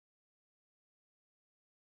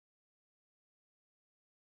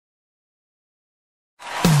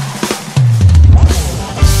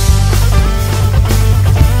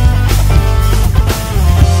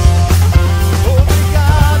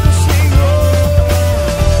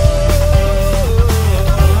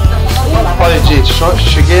gente,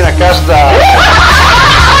 cheguei na casa da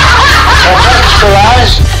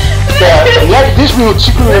Solange, lá de 10 minutos,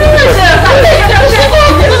 5 minutos.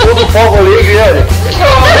 Todo o povo alegre, olha.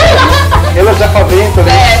 Ela já tá bem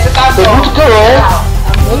também. Tem muito calor.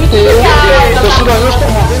 Meu Deus. Então, se nós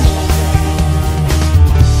estamos movendo.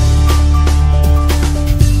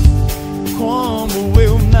 Como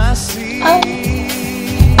eu nasci.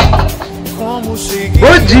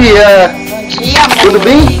 Bom dia. Bom dia, amor. Tudo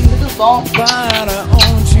bem? Tudo bom.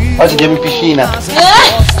 Oggi andiamo in piscina.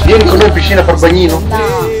 Vieni con noi in piscina per bagnino? No.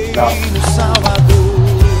 No.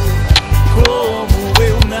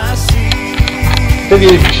 Te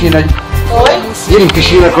vieni in piscina? Oi? Vieni in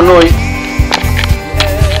piscina con noi?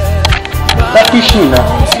 La piscina.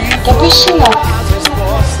 Que piscina?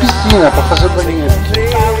 Piscina per fare il bagnino.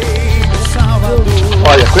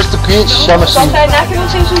 Olha, questo qui si chiama assim. Tahiná que não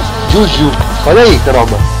tem Juju. Olha aí que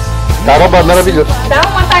roba. Tá roba maravilhosa. Dá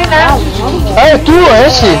uma Tahiná. Ah, é tua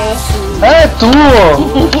esse? É tua.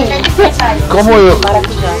 Como eu.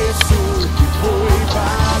 Maracujá.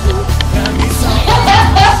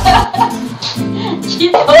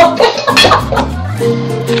 Que louca.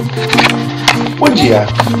 Bom dia.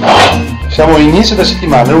 Siamo all'inizio della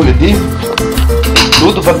settimana, lunedì.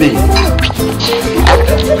 Tudo va bene.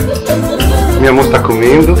 Minha mãe está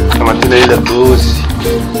comendo, stamattina ele é doce,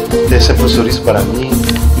 tem sempre um sorriso para mim,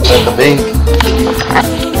 trata bem.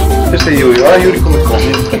 Questo è Yuri, olha Yuri come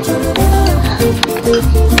come.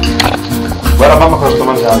 Guarda mamma cosa sto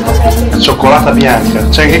mangiando, cioccolata bianca,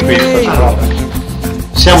 c'è anche qui questa cioccolata.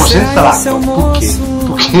 Siamo senza l'acqua,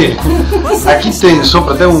 perché aqui tem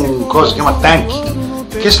sopra até coisa que chama tanque,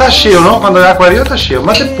 que está cheio, não? Quando a água está cheio,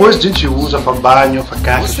 mas depois a gente usa, faz banho, faz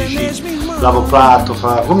caca, xixi, lava o prato,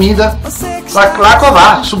 faz comida, l'acqua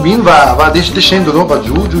vai subindo, vai descendo, não? Vai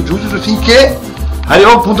giù, finché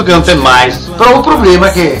arriva ao ponto que não tem mais. Però o problema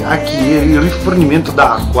é que aqui o rifornimento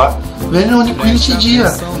d'acqua vem ogni 15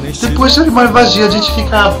 dias. Depois se rimane vazio, a gente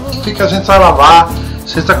fica sem lavar,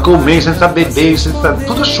 sem comer, sem beber,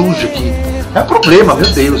 tudo sujo aqui. É problema, meu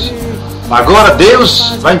Deus. Agora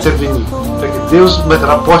Deus vai intervenir, porque Deus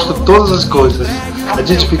meterá a posto todas as coisas. A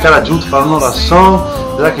gente ficará junto falando oração,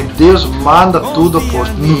 será que Deus manda tudo a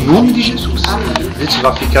posto. No nome de Jesus. A gente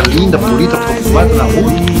vai ficar linda, bonita, perfumada na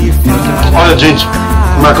rua. Olha, gente,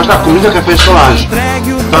 uma coisa da comida que fez Solange.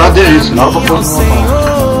 Tá uma delícia, na hora pra pôr.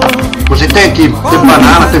 Você tem aqui, tem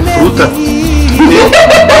banana, tem fruta.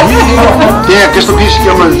 Tem a questão que se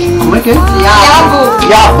chama. Como é que é?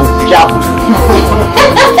 Quiabo.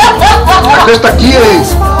 A questão aqui é.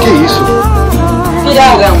 Que é isso?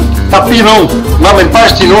 Pirão. Não, mas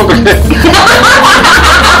paste não, porque.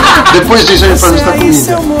 Depois disso a gente faz esta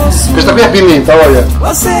comida. Esta aqui é pimenta, olha.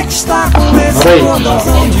 Olha aí.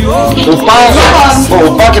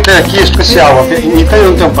 O pão que tem aqui é especial. Em Itália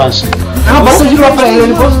não tem um pão assim. Ah, bota de lá pra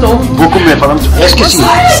ele gostou. Vou comer, falando. Esqueci.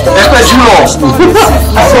 Esta é de ló.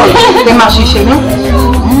 Tem machixe aí, não?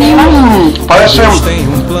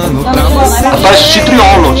 Parece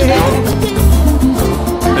citriolo.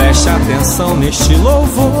 Preste atenção neste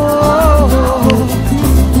louvor.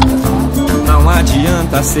 Não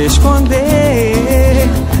adianta se esconder,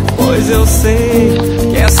 pois eu sei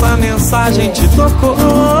que essa mensagem te tocou.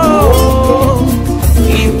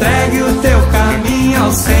 Entregue o teu caminho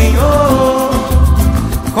ao Senhor,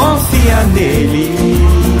 confia nele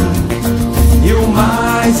e o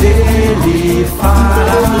mais ele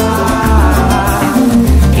fará.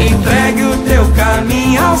 Entregue o teu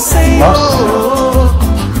caminho ao Senhor,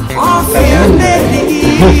 confia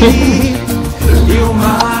nele e o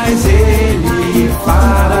mais ele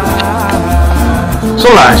fará.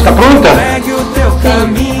 Solange, tá pronta? Entregue o teu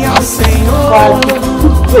caminho ao Senhor,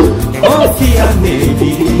 confia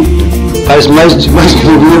nele. Faz mais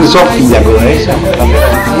bonita de sua filha agora, é isso?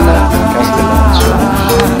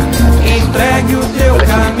 Entregue o teu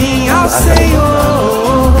caminho ao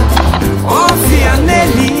Senhor, confia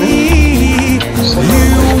nele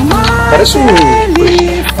e o mais parece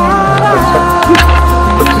ele fará.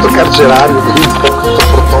 Tudo carcerário,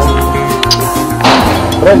 portão.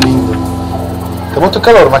 É lindo. Tem muito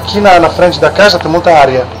calor, mas aqui na frente da casa tem muita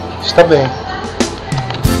área. Está bem.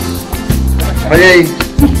 Olha aí.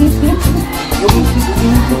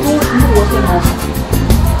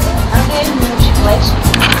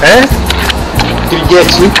 É?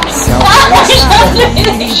 Triguete.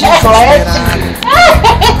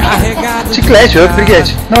 Chiclete, olha o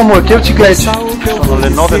triguete. Não, amor, aqui é o chiclete. Sono le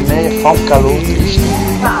 9:30, fa um calor triste.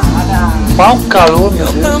 Fa um calor, meu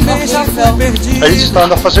Deus. A gente está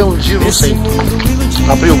andando a fazer um giro no centro.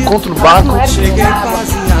 Abriu um conto no banco.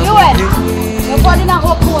 Viu, Ed? Eu vou ali na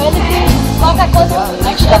rua com ele, que qualquer coisa. Eu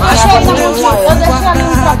deixei a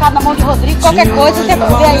minha trocada na mão de Rodrigo. qualquer coisa você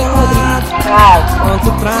vê aí, Rodrigo. Vai.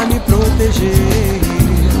 Quanto pra me proteger.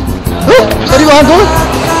 Sta arrivando?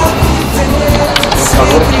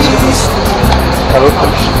 Calor.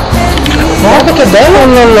 Guarda che bello!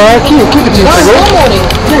 Chi che ti Não, pegou? não, amore.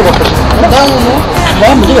 Chi lo fa così?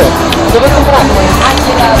 Vamos, dove? Dove comprato?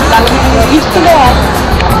 Aqui da Cristo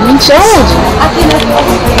Minchia onde? Aqui, né?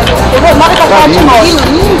 Eu vou lá pra cá de novo.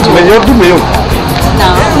 Melhor do meu.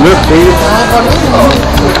 Não. O meu feio.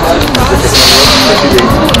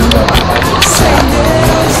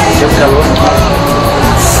 Tem calor.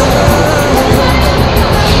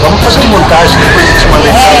 Vamos fazer uma montagem depois de cima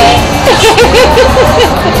dele.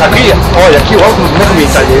 Aqui, olha, aqui alguns mesmo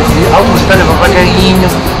Itália, alguns Itália vão devagarinho.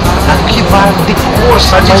 Aqui vai de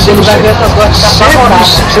força, de Mas ele vai ver essas coisas que tá favorável.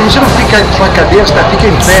 se você não fica com a cabeça, fica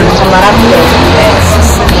em pé. Isso é maravilhoso.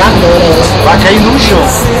 Vai cair no chão.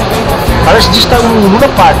 Parece que está numa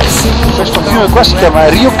parte. Questo fiume qua si chiama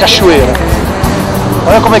Rio Cachoeira.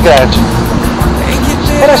 Olha come è grande.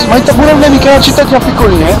 Parece, ma Itabuna non è mica una cittadina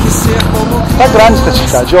piccolina, eh? Sta grande sta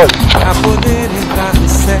città, olha. Pra poder entrar no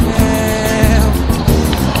céu.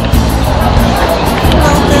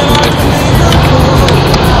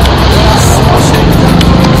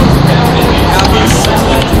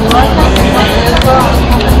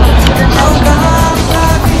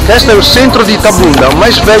 Questo è il centro di Itabuna, il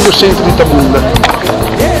mais velho centro di Itabuna.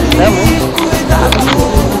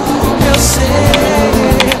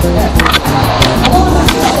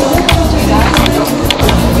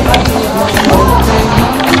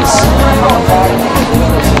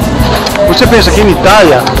 Você pensa que in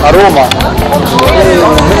Italia, a Roma,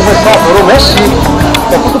 Roma é assim,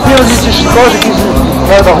 é tudo pieno de cose que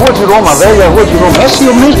da rua de Roma, velha rua de Roma, é assim,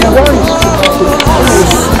 o mesmo igual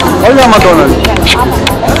isso. Olha a Madonna ali.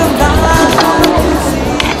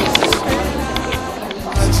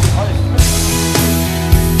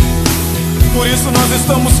 Por isso nós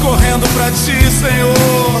estamos correndo pra ti,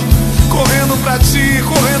 Senhor. Correndo pra ti,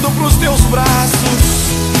 correndo pros teus braços.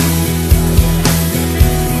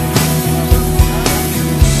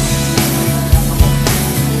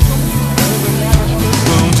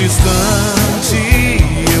 Quão distante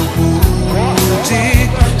eu pude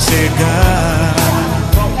chegar.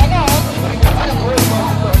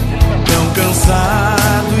 Tão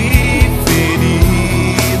cansado e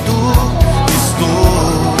ferido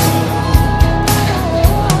estou.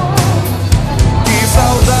 Que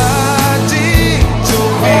saudade de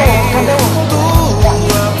ouvir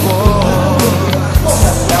tua voz.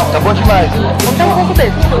 Tá bom demais. Vamos dar um pouco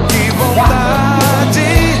desse. Que vontade de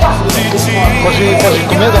te Pode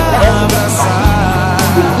comer? abraçar.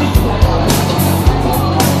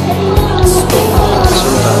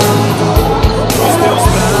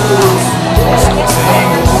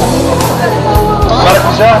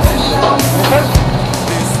 Maracujá.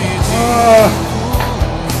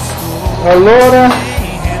 Allora,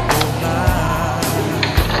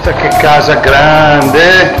 che casa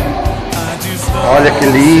grande. Olha che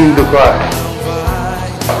lindo qua.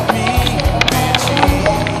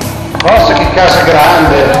 Nossa, che casa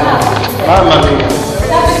grande. Mamma mia.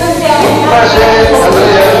 Prazer,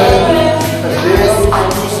 Andrea.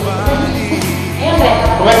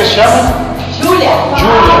 Com'è che si chiama? Giulia.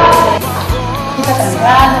 Giulia. Fica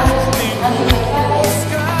trancada.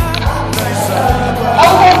 Olha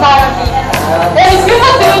o trabalho aqui. Ele filma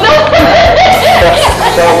tudo.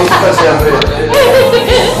 Ciao, muito prazer, Andrea.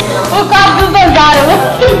 O carro do Zanzaro.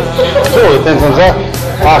 Pô, tem zanzara?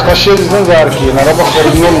 Ah, tá cheio de zanzara aqui, na roba fora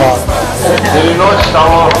do normal. Ele não está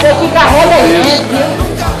ó. Você que carrega aí, né? Isso.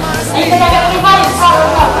 Aí você vai levar isso pra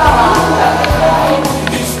lá.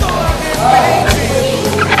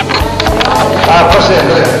 Ah, você,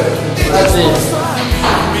 André. Assim.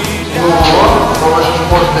 Como a gente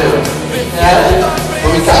porteiro.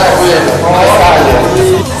 Vou me casar com ele. Vamos à Itália.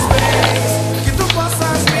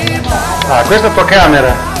 Ah, questa è tua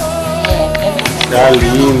camera? Ah,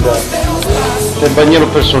 linda. Tem banheiro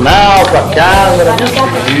personal, tua câmera.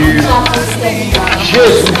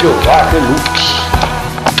 Jesus de Jeová, que luxo.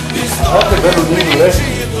 Olha que belo lindo, né?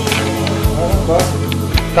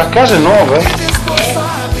 Tua casa é nova, hein?